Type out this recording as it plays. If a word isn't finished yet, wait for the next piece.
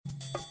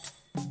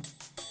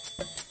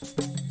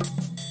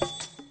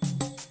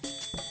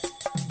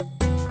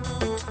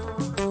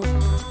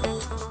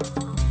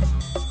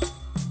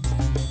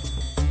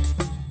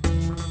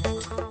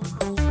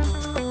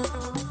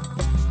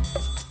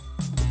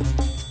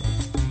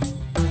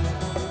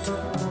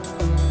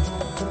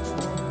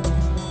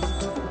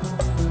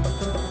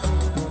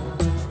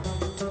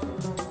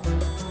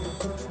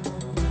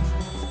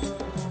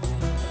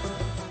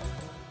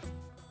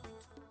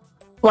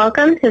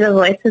Welcome to the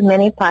Voice of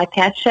Many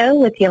podcast show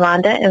with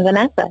Yolanda and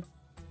Vanessa.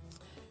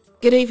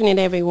 Good evening,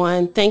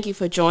 everyone. Thank you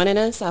for joining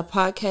us. Our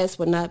podcast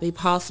would not be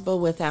possible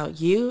without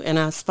you and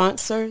our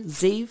sponsor,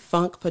 Z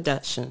Funk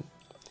Production.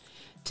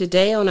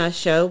 Today on our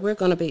show, we're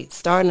going to be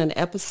starting an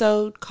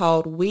episode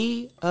called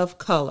We of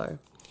Color.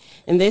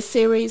 In this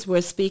series, we're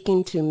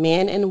speaking to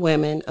men and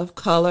women of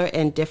color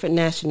and different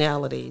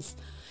nationalities,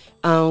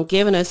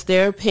 giving us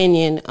their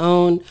opinion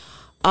on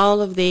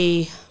all of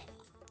the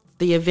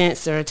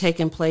events that are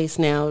taking place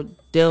now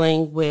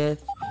dealing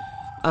with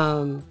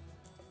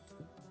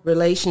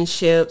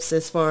relationships,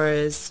 as far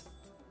as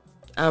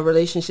our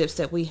relationships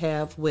that we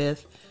have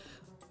with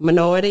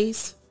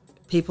minorities,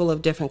 people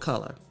of different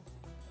color.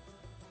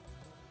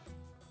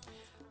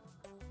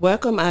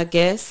 Welcome our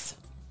guest,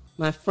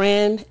 my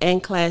friend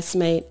and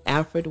classmate,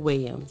 Alfred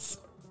Williams.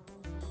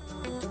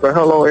 Well,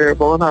 hello,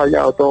 everyone. How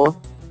y'all doing?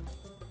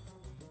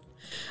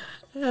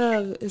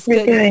 Oh, it's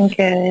We're good. doing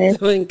good.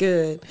 Doing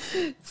good.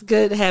 It's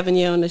good having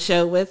you on the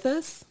show with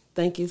us.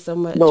 Thank you so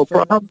much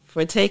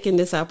for taking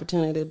this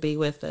opportunity to be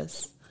with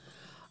us.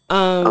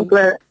 I'm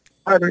glad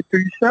I did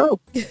your show.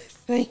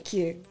 Thank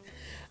you.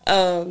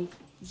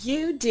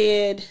 You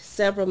did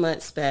several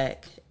months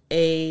back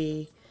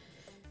a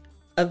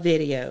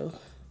video,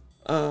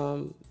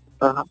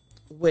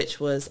 which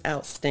was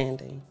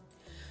outstanding.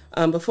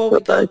 Before we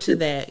go to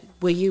that,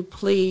 will you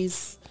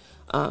please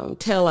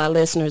tell our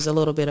listeners a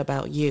little bit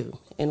about you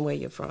and where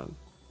you're from?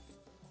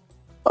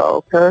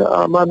 Okay.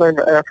 My name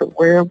is Alfred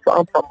Williams.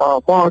 I'm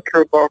from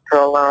Moncrief, North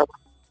Carolina.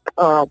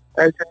 As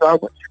you know, I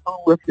went to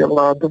school with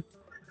Yolanda.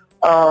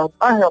 I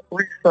have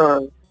three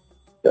sons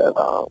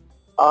that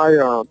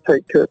I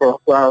take care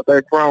of. Well,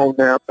 they're grown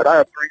now, but I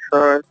have three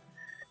sons,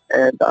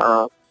 and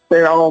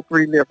they all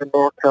three live in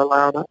North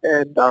Carolina.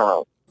 And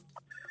I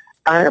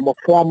am a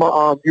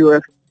former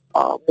U.S.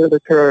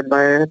 Military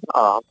man.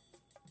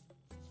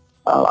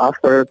 I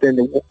served in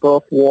the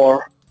Gulf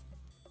War,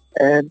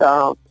 and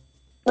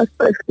that's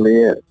basically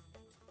it.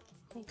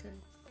 Okay.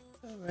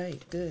 All right.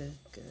 Good.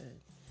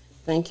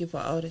 Thank you for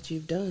all that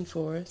you've done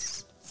for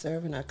us,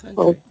 serving our country.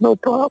 Oh, no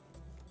problem.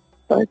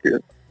 Thank you.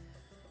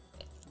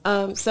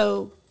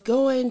 So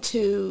going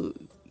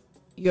to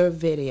your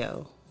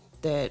video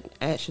that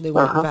actually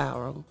went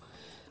viral,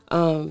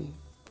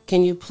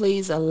 can you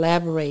please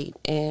elaborate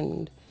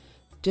and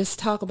just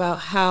talk about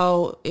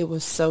how it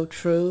was so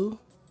true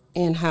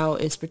and how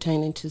it's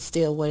pertaining to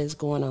still what is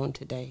going on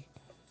today?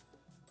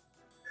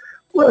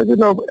 Well,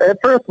 at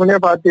first,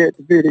 whenever I did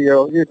the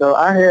video,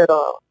 I had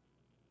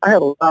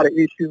a lot of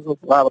issues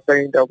with a lot of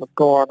things that was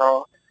going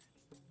on.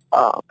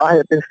 I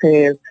had been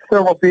seeing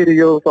several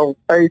videos on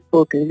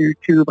Facebook and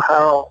YouTube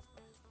how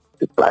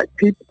the black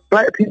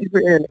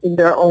people in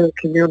their own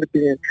community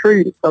being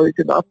treated. So,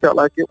 I felt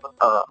like it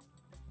was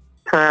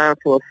time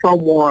for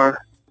someone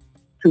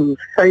to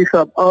say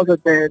something other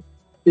than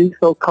these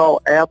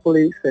so-called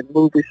athletes and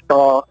movie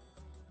stars,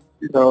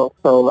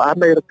 So I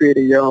made a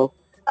video.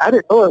 I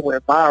didn't know it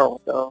went viral,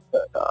 though,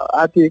 but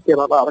I did get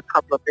a lot of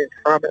compliments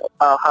from it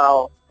about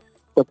how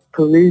the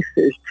police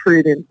is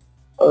treating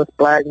us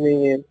black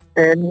men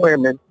and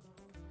women.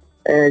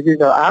 And,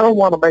 I don't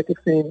want to make it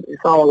seem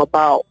it's all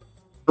about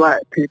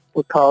black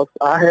people, because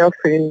I have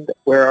seen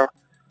where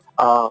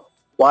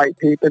white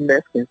people,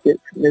 Mexicans,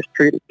 get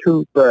mistreated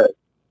too, but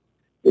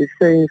it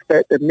seems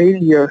that the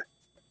media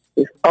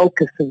is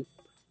focusing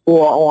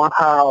more on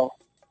how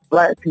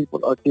black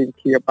people are getting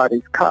killed by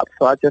these cops.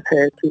 So I just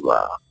had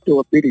to do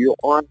a video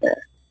on that.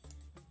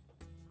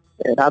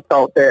 And I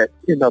thought that,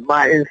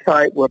 my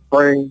insight would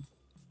bring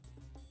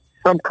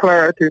some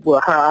clarity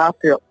with how I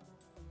feel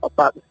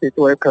about the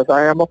situation, because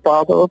I am a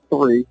father of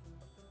three.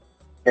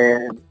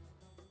 And,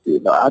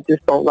 I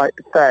just don't like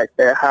the fact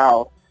that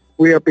how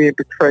we are being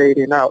portrayed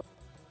in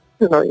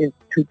in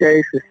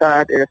today's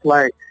society. It's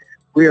like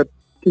we're,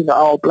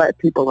 all black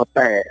people are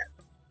bad.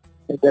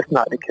 And that's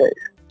not the case.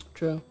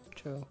 True.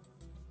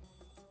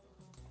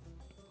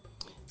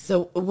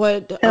 So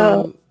what,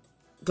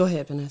 go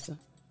ahead, Vanessa.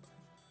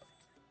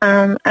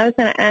 I was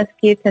going to ask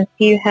you, since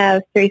you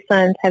have three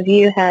sons, have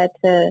you had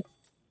to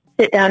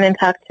sit down and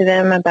talk to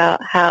them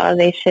about how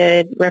they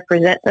should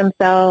represent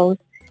themselves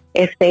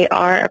if they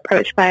are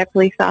approached by a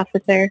police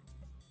officer?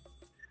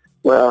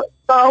 Well,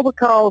 no,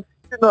 because,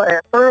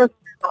 at first,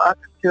 I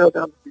just tell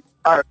them,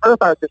 at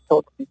first I just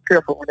told them to be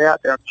careful when they're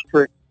out there on the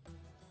street.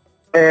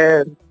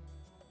 And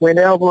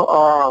whenever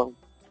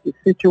the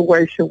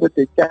situation with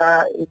the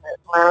guy in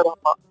Atlanta,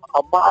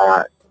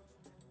 Ahmaud,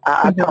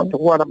 I talked to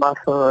one of my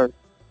sons,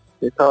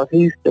 because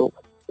he's still,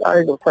 I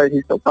ain't going to say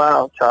he's the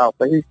wild child,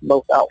 but he's the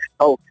most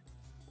outspoken.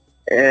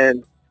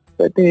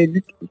 But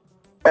then,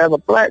 as a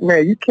black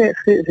man, you can't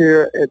sit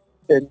here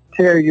and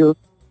tell your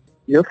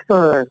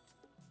son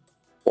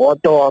or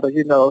daughter,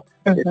 if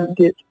you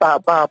get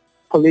stopped by a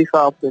police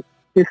officer,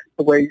 this is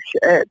the way you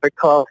should act.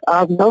 Because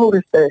I've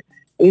noticed that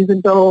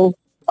even though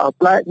a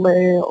black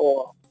man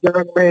or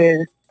young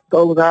man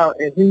goes out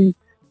and he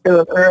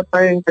does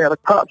everything that a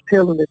cop's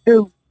telling him to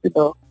do,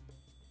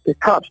 the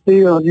cops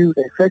still use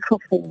excessive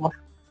force.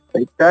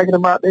 They dragging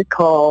them out their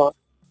car.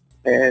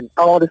 and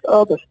all this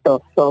other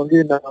stuff. So,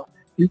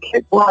 you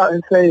can't go out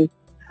and say,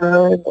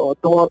 son or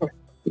daughter,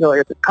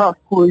 if the cops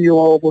pull you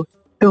over,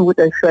 do what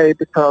they say,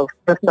 because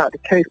that's not the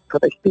case,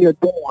 because they still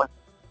doing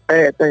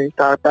bad things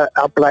to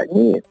our black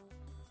men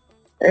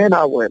and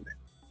our women.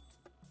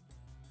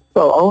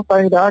 So the only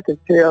thing that I can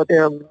tell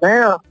them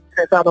now,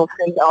 since I don't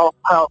see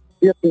how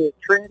they're being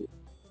treated,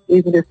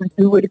 even if we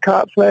do what the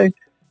cops say,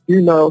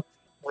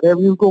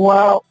 whenever you go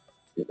out,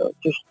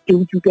 just do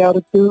what you got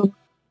to do,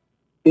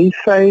 be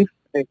safe,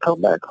 and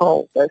come back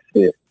home. That's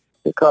it.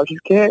 Because you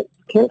can't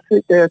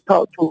sit there and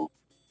talk to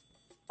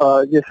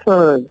your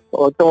sons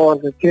or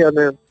daughters and tell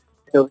them,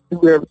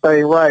 do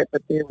everything right,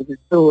 but then when you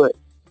do it,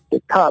 the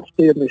cops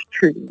still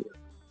mistreating you.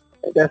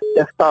 And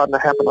that's starting to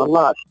happen a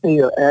lot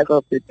still as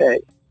of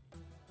today.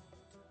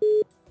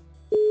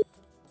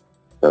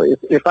 So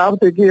if I was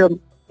to give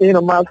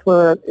my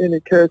son any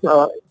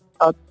encouragement,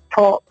 a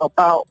talk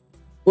about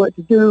what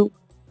to do,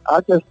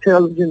 I just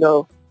tell him,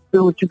 do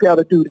what you got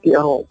to do to get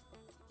home.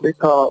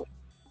 Because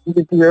you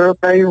can do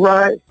everything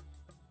right,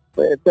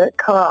 but if that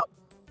cop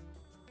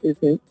is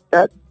in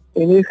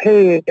his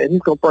head and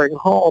he's going to bring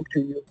harm to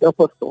you, that's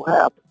what's going to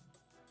happen.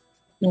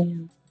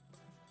 Yeah.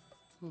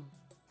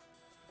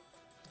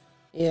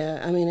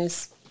 Yeah, I mean,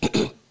 it's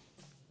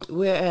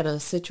we're at a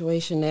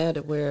situation now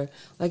that where,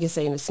 like I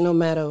say, it's no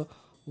matter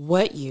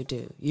what you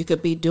do. You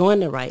could be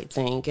doing the right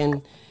thing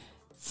and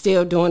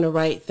still doing the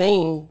right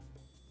thing.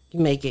 You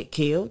may get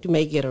killed. You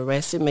may get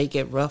arrested. May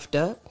get roughed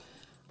up.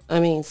 I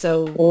mean,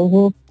 so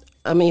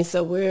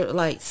we're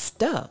like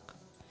stuck,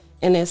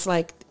 and it's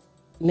like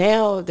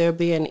now they're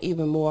being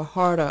even more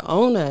harder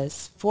on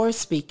us for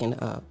speaking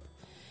up,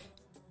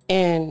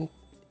 and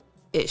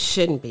it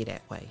shouldn't be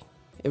that way.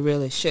 It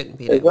really shouldn't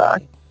be that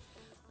way.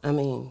 I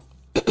mean,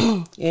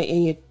 and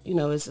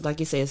it's like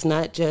you say, it's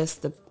not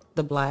just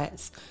the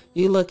blacks.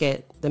 You look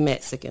at the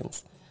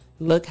Mexicans.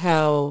 Look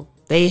how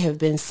they have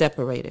been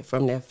separated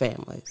from their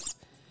families.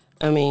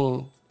 I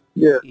mean,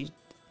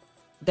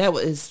 that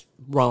was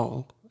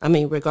wrong. I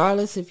mean,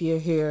 regardless if you're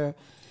here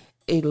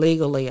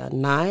illegally or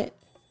not,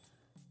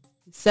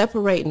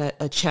 separating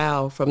a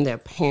child from their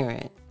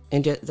parent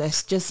and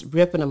that's just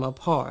ripping them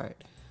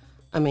apart.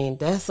 I mean,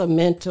 that's a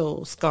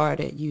mental scar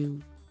that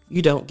you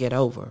don't get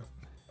over.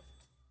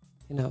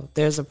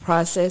 There's a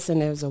process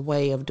and there's a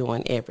way of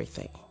doing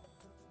everything.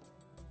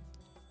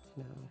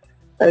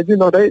 And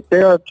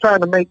they are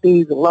trying to make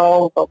these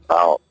laws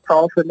about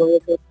crossing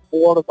over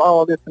borders,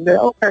 all this and that.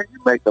 Okay, you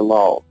make the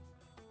law.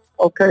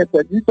 Okay,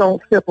 but you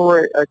don't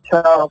separate a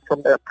child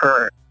from their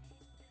parent.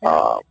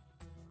 I'm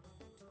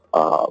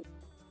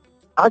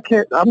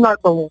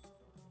not going to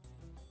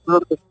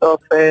look at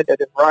stuff saying that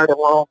it's right or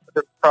wrong for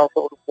them to cross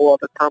over the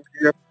border, come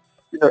here.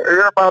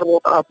 Everybody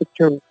wants the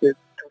opportunity to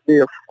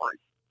live free.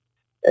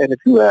 And if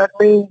you ask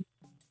me,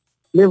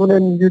 living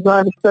in the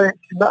United States,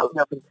 you're not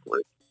living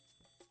free.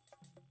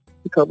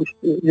 Because,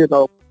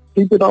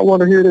 people don't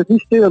want to hear this. We're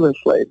still in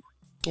slavery.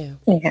 Yeah.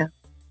 Yeah.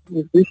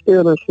 We're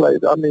still in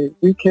slavery. I mean,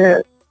 we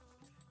can't,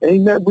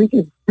 ain't that, we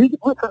sit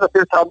up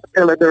here telling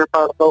everybody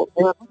to vote.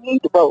 Yeah, we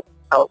need to vote.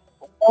 Because,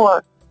 for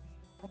one,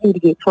 we need to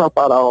get Trump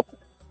out of office.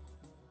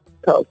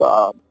 Because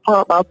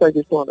Trump, I think,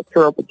 is doing a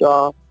terrible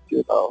job,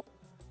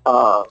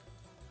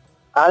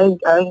 I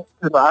ain't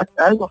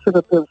gonna sit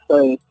up here and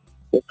say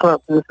that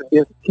Trump this and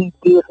this, he's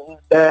this and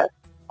he's that.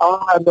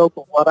 All I know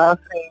from what I've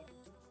seen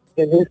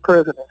in his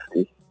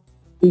presidency,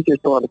 he's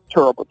just doing a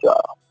terrible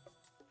job.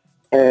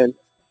 And,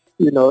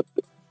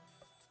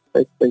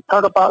 they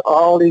talk about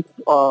all these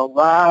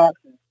riots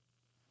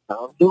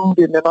and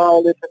looting and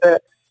all this and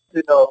that,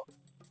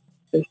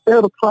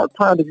 instead of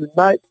trying to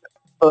unite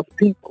us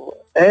people,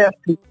 as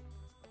people,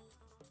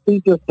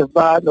 he's just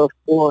dividing us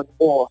more and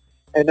more.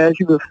 And as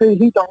you can see,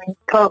 he don't even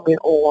comment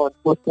on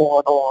what's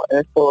going on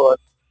as far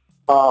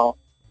as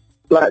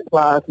Black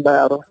Lives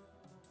Matter.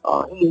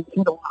 He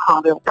don't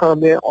how them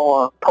comment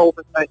on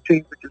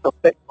COVID-19, which is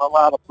affecting a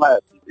lot of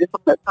black people. It's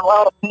affecting a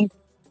lot of people,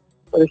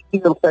 but it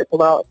still affects a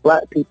lot of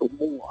black people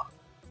more.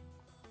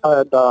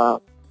 And,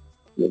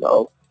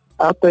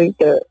 I think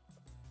that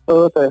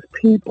us as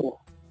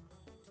people,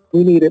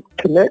 we need to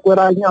connect with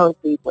our young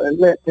people and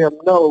let them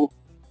know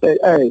that,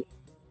 hey,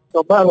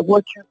 no matter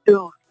what you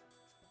do,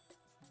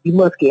 you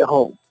must get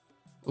home.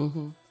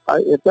 Mm-hmm.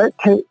 If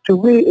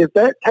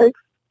that takes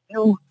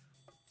you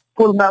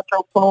pulling out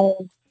your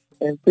phone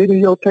and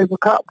videotape a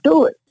cop,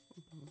 do it.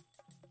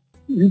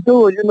 You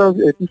do it.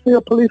 If you see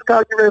a police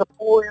car get ready to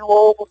pull you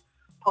over,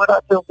 put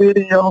out your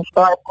video,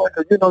 start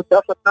putting.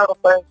 That's another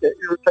thing that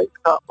irritates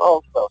cops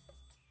also.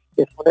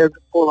 It's whenever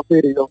you pull a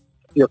video,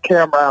 your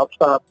camera out,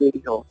 start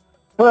video.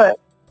 But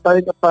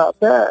think about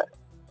that.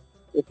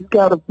 If you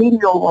got a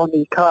video on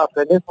these cops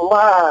and it's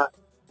live,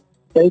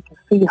 they can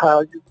see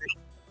how you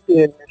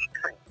in this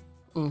street.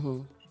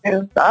 Mm-hmm.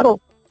 And I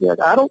don't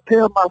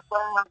tell my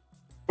son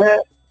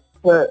that,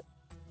 but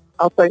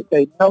I think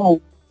they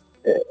know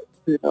that,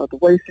 the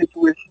way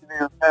situation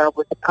is now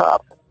with the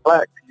cops and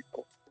black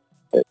people,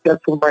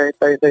 that's the main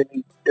thing they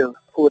need to do.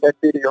 Pull that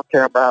video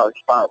camera out and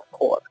start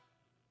recording.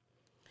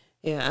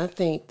 Yeah, I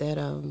think that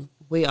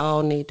we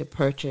all need to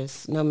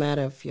purchase, no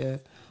matter if you're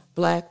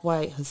black,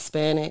 white,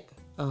 Hispanic,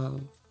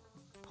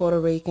 Puerto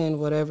Rican,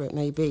 whatever it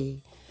may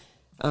be.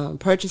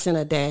 Purchasing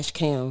a dash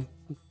cam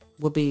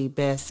will be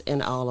best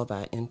in all of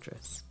our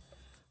interests.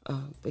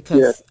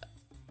 Because,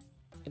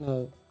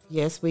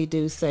 yes, we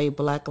do say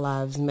Black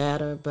Lives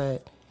Matter,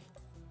 but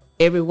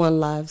everyone's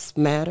lives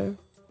matter.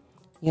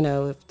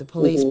 If the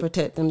police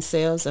protect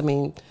themselves,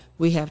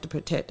 we have to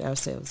protect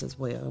ourselves as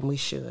well, and we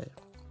should.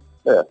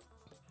 Yeah.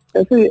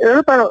 And see,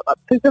 everybody, I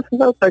think that's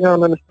another thing I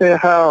don't understand,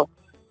 how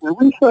when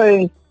we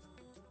say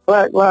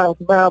Black Lives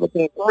Matter,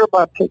 then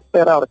everybody takes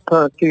that out of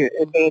context,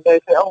 and then they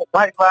say, oh,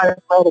 White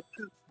Lives Matter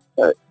too.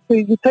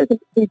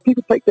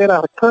 People take that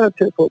out of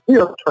context, what we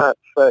are trying to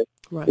say.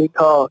 Right.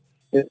 Because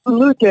if you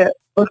look at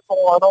what's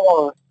going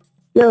on,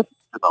 yes,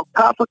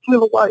 cops are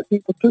killing white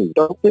people too,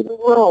 don't get me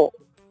wrong,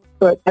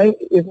 but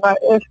it's not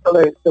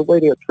escalating the way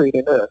they're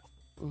treating us.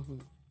 Mm-hmm.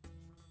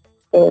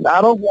 And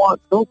I don't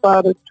want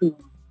nobody to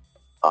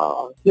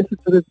listen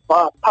to this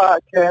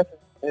podcast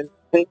and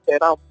think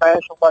that I'm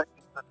bashing white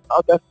people.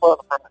 That's far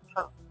from the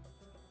truth.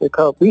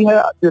 Because we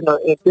have,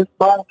 in this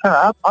small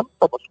town, I'm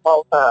from a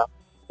small town,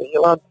 and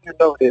you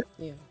know this,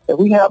 and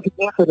we have the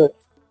incidents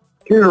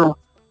here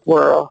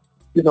where,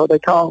 they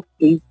call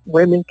these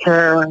women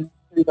Karen,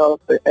 they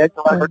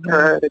acting like a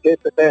Karen and this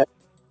and that.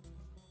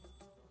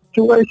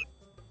 Situation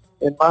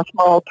in my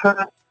small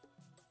town,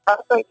 I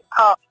think the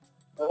cops,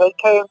 when they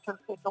came to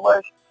the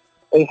situation,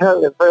 they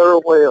handled it very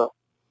well.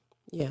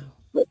 Yeah.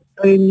 But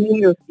the same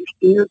years, you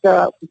still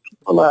got some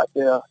people out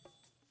there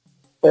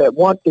that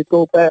want to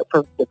go back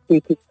from the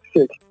 50s to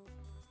 60s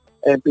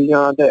and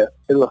beyond that.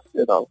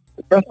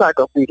 That's not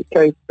going to be the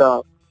case,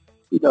 though.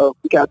 We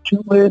got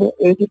too many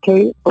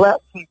educated black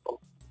people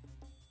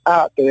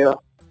out there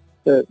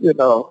that,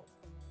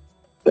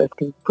 that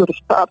can put a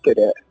stop to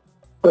that.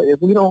 But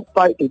if we don't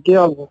fight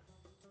together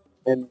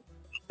and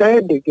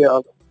stand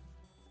together,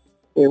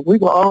 then we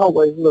will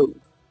always lose.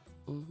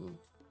 Mm-hmm.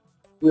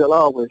 We'll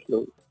always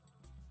lose.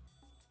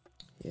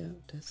 Yeah,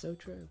 that's so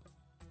true.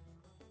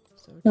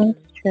 So true.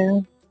 That's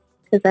true.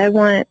 Because I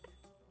want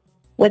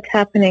what's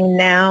happening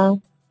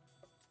now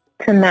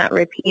to not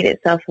repeat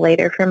itself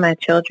later for my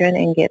children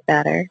and get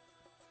better.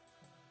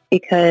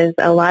 Because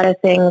a lot of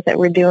things that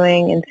we're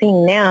doing and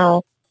seeing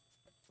now,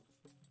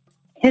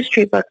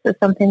 history books is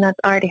something that's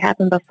already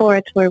happened before.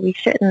 It's where we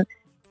shouldn't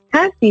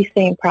have these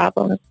same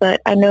problems.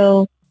 But I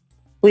know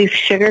we've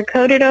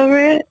sugarcoated over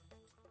it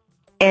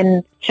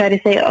and try to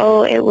say,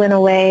 oh, it went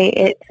away.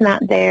 It's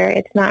not there.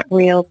 It's not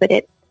real. But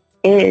it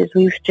is.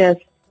 We've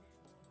just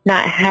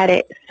not had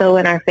it so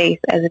in our face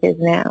as it is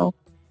now.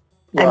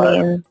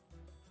 Right.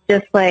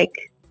 Just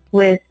like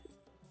with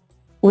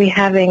we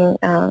having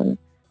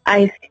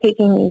ICE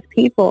taking these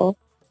people,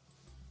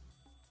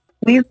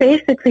 we've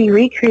basically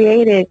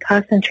recreated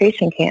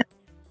concentration camps.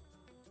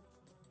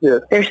 Yeah.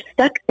 They're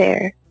stuck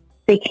there.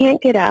 They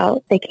can't get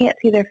out. They can't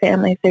see their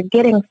families. They're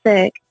getting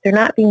sick. They're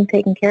not being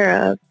taken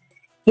care of.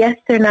 Yes,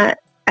 they're not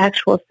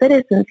actual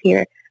citizens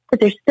here, but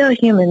they're still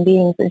human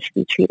beings and should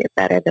be treated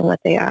better than what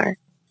they are.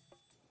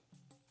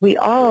 We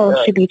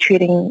all should be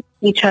treating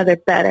each other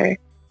better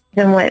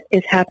than what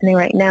is happening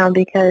right now,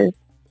 because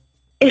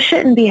it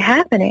shouldn't be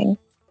happening.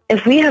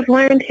 If we have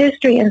learned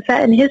history and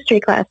sat in history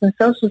class and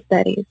social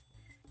studies,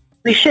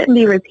 we shouldn't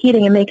be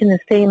repeating and making the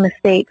same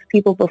mistakes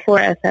people before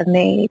us have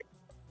made.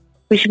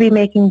 We should be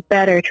making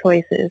better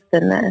choices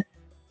than this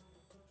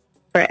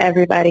for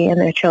everybody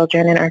and their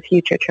children and our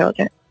future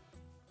children.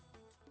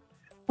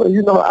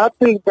 Well, I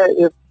think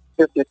that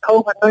if the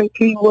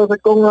COVID-19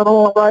 wasn't going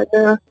on right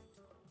now,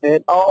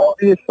 and all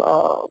this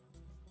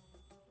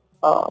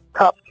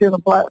cops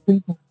killing black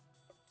people,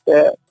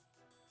 that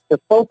the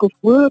focus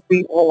would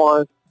be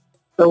on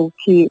those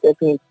kids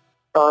that's in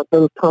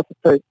those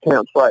concentration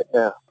camps right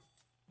now.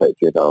 But,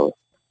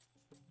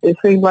 it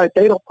seems like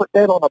they don't put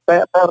that on a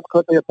back burner,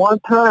 because at one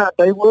time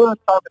they were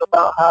talking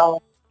about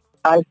how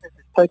ISIS is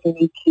taking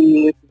these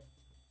kids,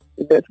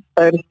 and the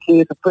Spanish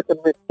kids, and putting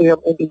them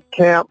in these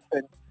camps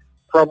and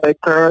from their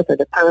parents, and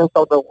the parents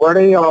don't know where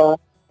they are.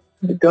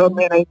 The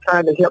government ain't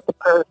trying to help the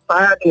parents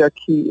find their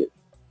kids.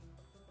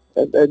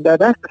 And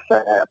that's the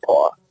sad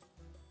part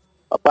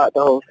about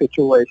the whole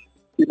situation.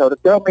 The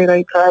government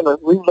ain't trying to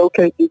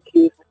relocate these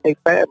kids with their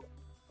families.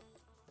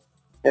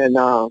 And,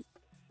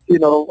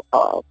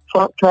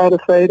 Trump tried to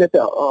say that the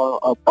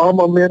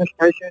Obama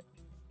administration,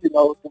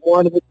 the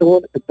one that was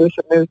doing it, the Bush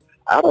administration,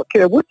 I don't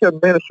care which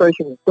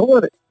administration was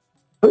doing it,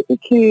 put the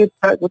kids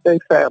back with their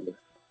families.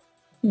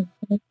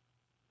 Mm-hmm.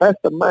 That's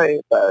the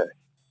main thing.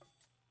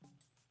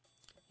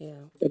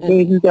 Yeah. And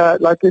then you got,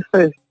 like I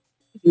said,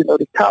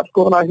 the cops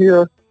going out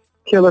here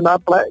killing our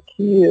black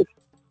kids,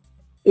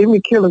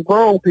 even killing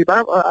grown people.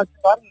 I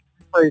need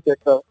to rephrase that,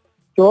 because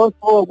George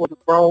Floyd was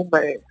a grown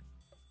man,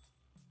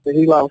 and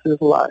he lost his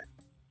life.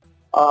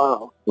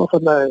 What's her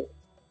name?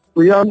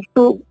 Breonna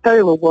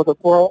Taylor was a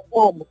grown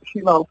woman.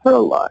 She lost her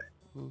life.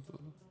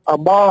 Mm-hmm.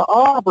 Ahmaud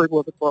Arbery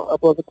was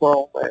a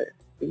grown man.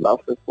 He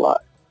lost his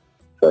life.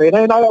 So it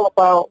ain't all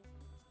about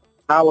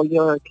our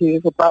young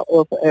kids, about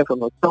us as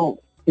an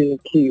adult being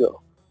killed.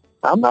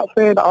 I'm not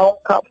saying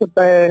all cops are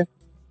bad,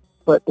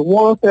 but the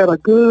ones that are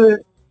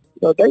good,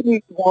 they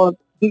need to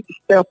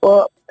step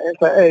up and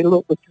say, hey,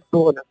 look, what you're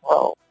doing is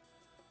wrong.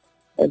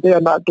 And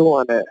they're not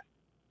doing that.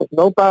 Because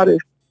nobody's,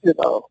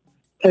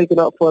 taking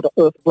up for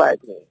us black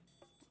men.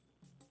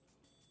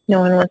 No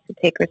one wants to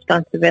take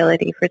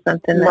responsibility for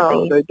something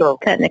that they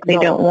don't. Technically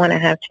don't want to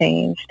have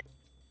changed.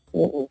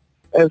 Mm-mm.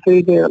 And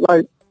see, then,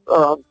 like,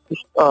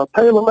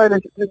 Taylor lady,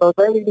 they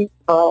didn't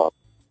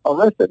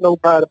arrested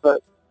nobody,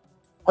 but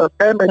her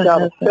family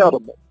got a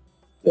settlement.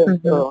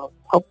 Her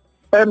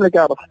family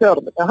got a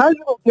settlement. Now, how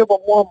you going to give a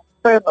woman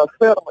family a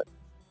settlement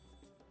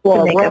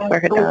to make up for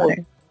her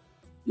daughter?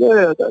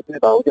 Yeah,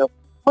 your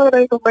money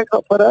ain't going to make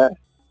up for that.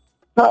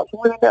 Cops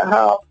went in that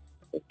house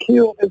and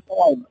killed this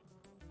woman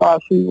while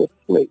she was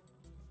asleep.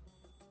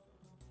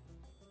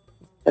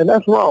 And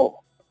that's wrong.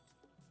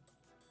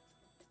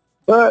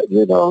 But,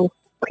 what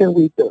can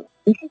we do?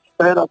 We can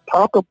stand up,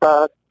 talk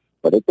about it,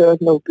 but it does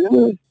no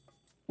good.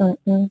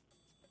 Mm-hmm.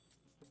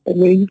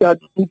 And then you got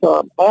these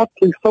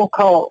athletes,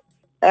 so-called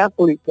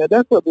athletes. Now,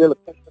 that's what really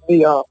pisses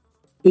me off.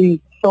 These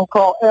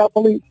so-called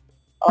athletes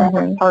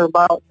talking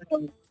about,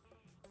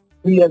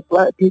 we as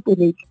black people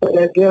need to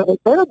stay together.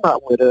 They're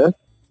not with us.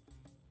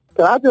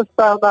 So I just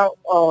found out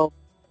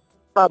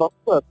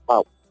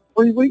about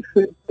 3 weeks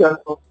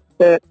ago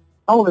that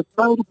only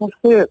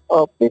 30%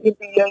 of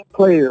NBA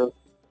players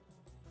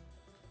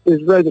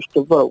is registered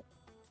to vote.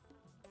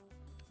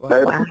 Wow.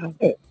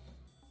 30%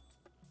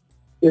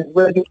 is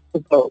registered to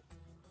vote.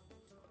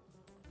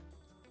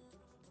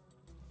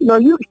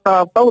 You can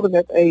start voting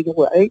at the age of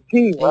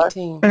 18, right?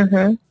 18.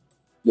 Mm-hmm.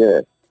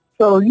 Yeah.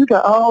 So you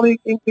got all these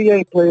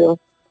NBA players,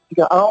 you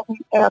got all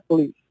these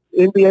athletes,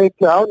 NBA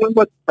players. I don't know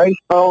what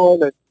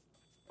baseball and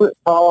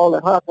football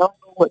and hockey, I don't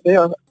know what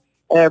their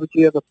average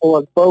is as far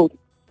as voting.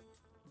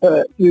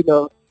 But,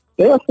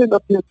 they're sitting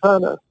up here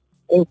trying to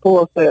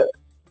enforce that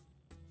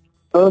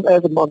us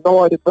as a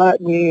minority,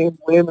 black men,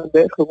 women,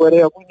 Mexico,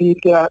 whatever, we need to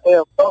get out there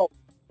and vote.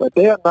 But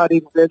they're not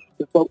even registered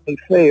to vote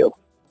themselves.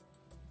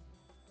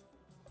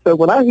 So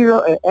when I hear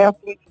an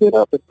athlete sit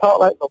up and talk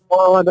like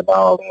LeBron and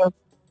all them,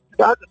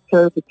 I just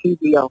turn the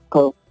TV off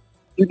because,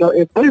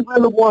 if they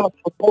really want to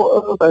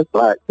support us as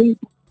black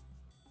people,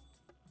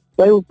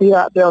 they would be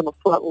out there on the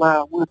front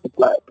line with the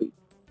black people.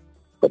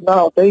 But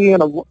no, they in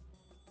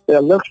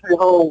their luxury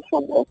home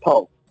somewhere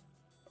talk.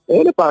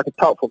 Anybody can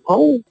talk from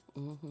home.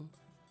 Mm-hmm.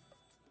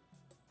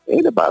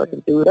 Anybody can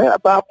do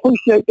that. But I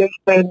appreciate they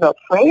standing up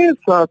saying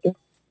something.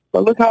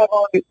 But look how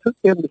long it took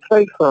them to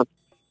say something.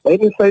 They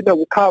didn't say that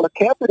when Colin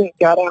Kaepernick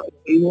got out of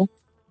jail.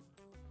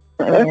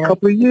 That's a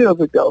couple of years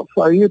ago.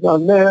 So,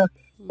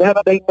 now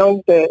that they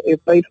know that if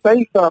they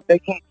say something, they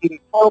can't get in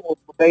trouble,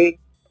 so they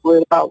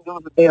worried about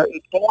losing their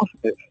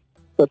endorsements.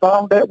 Because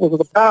all that was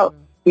about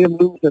them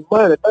losing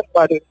money. That's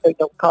why they didn't say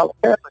that Colin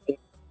Kaepernick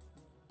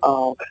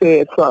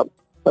said something.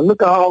 But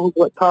look at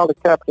what Colin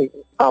Kaepernick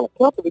is. Colin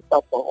Kaepernick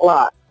talks a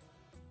lot.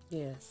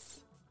 Yes.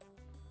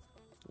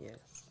 Yes.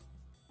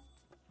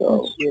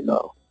 So, he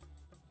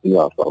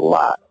talks a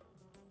lot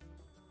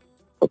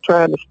for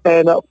trying to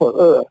stand up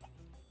for us.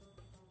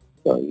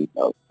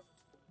 So,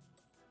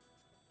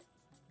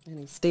 And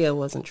he still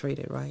wasn't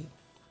treated right.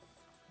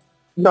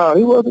 No,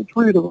 he wasn't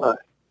treated right.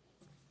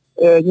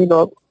 And,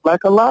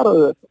 like a lot of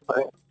us,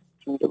 man,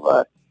 treated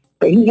right.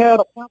 But he had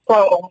a few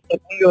problems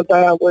with Neil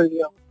Diamond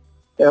Williams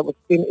that was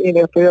in the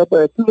NFL.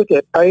 But if you look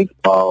at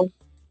baseball,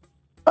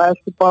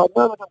 basketball,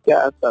 none of them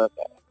guys done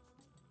that.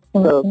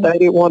 So they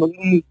didn't want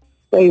to lose.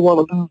 They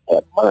want to lose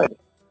that money.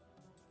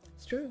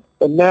 It's true.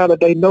 But now that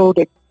they know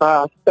that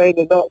by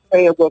standing up,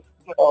 saying what's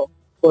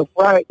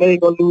right, they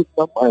ain't gonna lose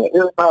no money.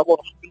 Everybody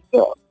want to speak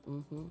up.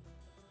 Mm-hmm.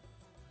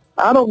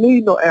 I don't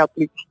need no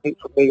athlete to speak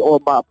for me or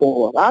my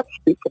boy. I can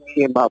speak for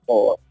me and my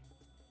boy.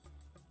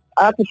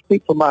 I can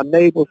speak for my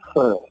neighbor's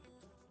son.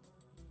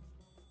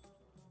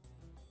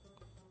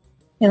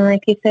 And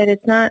like you said,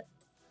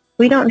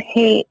 we don't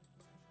hate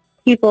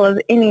people of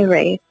any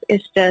race.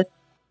 It's just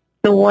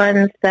the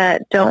ones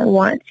that don't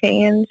want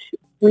change.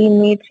 We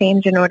need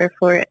change in order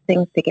for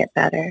things to get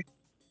better.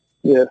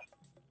 Yes.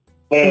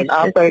 And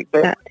I think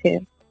that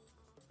too.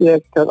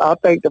 Yes, because I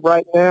think that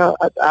right now,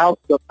 our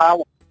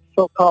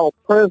so-called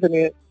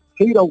president,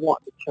 he don't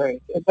want to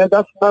change. And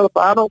that's another,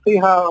 I don't see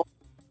how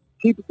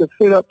people can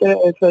sit up there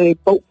and say,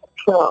 vote for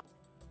Trump,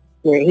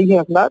 when he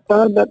has not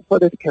done nothing for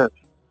this country.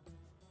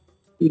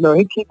 He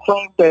keeps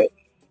saying that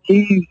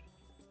he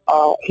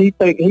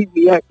think he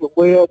reacted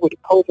well with the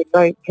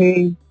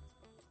COVID-19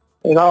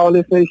 and all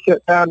this, they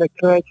shut down the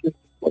country,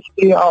 but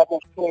still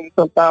almost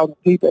 20-some thousand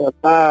people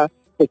have died,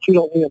 but you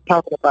don't hear him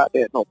talking about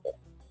that no more.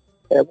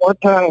 At one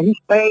time, he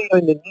stayed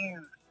in the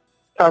news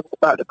talking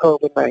about the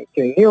COVID-19.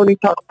 He don't even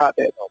talk about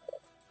that no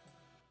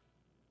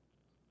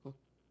more.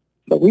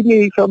 So we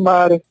need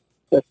somebody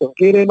that's going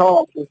to get in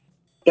office.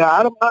 Yeah,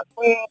 I'm not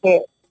saying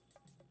that,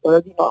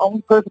 the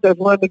only person that's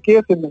running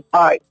against him is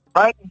Biden.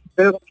 Biden is the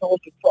better choice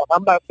than Trump.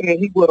 I'm not saying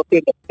he would have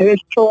been the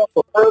best choice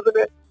for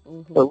president,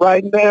 but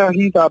right now,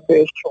 he's our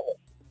best choice.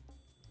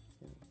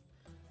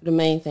 The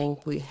main thing,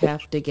 we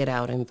have to get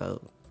out and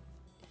vote.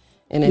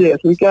 And yes,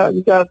 we got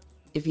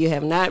if you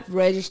have not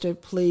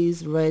registered,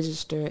 please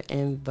register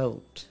and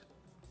vote.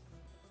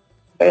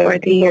 And, Or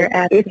do your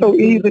it's so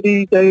easy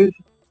these days.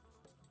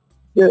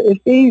 Yeah, it's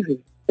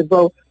easy to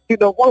vote. You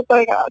know, one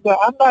thing,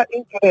 I'm not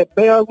into that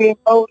mail-in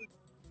voting.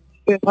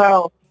 Is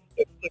how,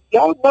 if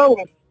y'all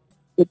notice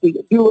with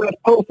the U.S.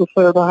 Postal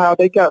Service, how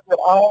they got rid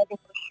of all the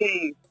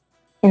machines.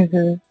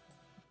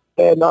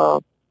 Mm-hmm. And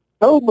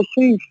those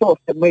machines sort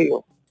the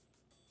mail.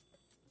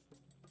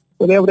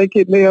 Whenever they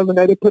get mail and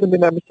they put them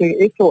in that machine,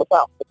 it sorts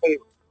out the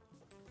mail.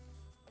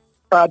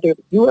 But the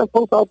U.S.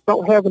 Post Office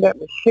don't have that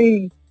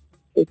machine.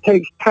 It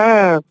takes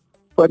time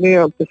for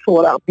them to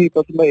sort out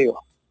people's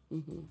mail.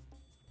 Mm-hmm.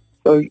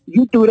 So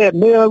you do that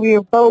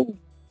mail-in vote,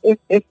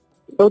 it's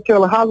don't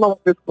tell how long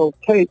it's going to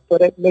take for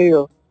that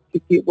mail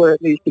to get where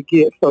it needs to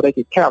get so they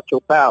can count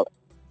your ballot.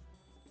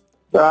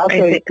 So I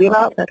say get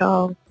out. At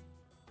all.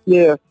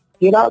 Yeah,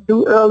 get out,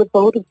 do early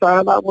voting,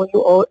 find out when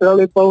your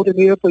early voting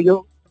is for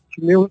your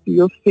community,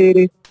 your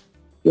city,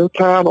 your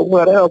town, or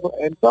whatever,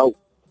 and vote.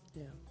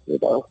 Yeah. You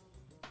know.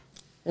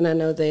 And I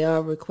know they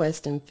are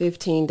requesting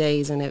 15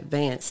 days in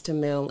advance to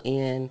mail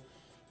in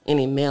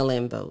any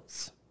mail-in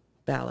ballots.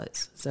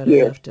 So they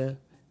have to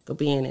go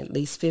be in at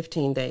least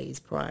 15 days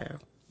prior.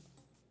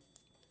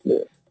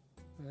 Yeah.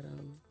 But,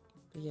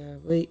 yeah,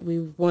 we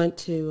want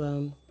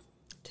to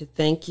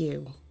thank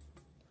you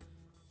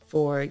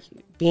for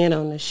being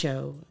on the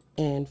show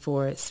and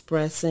for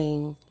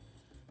expressing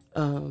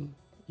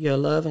your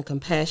love and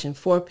compassion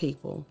for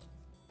people.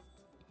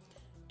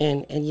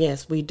 And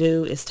yes, we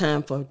do. It's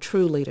time for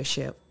true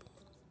leadership,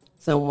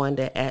 someone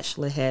that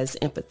actually has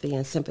empathy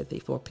and sympathy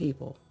for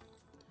people.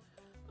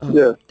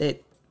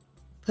 That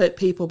put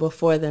people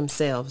before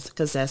themselves,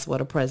 because that's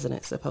what a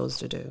president's supposed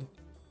to do.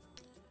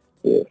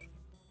 Yeah.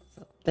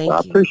 So, thank you. I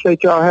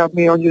appreciate y'all having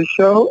me on your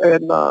show,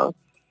 and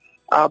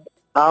I'll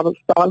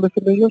start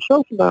listening to your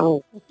show from now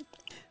on.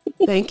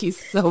 Thank you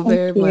so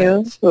very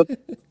much. So,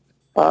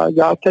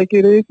 y'all take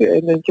it easy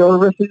and enjoy the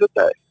rest of your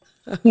day.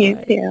 You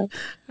too.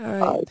 All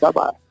right. All right,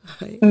 bye-bye. All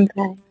right.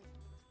 Okay.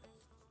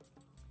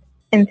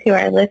 And to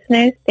our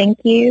listeners, thank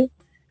you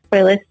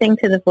for listening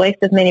to the Voice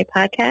of Many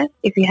podcast.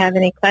 If you have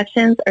any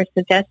questions or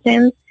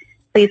suggestions,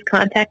 please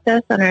contact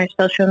us on our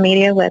social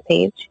media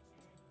webpage.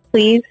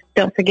 Please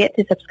don't forget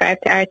to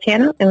subscribe to our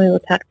channel, and we will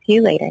talk to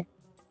you later.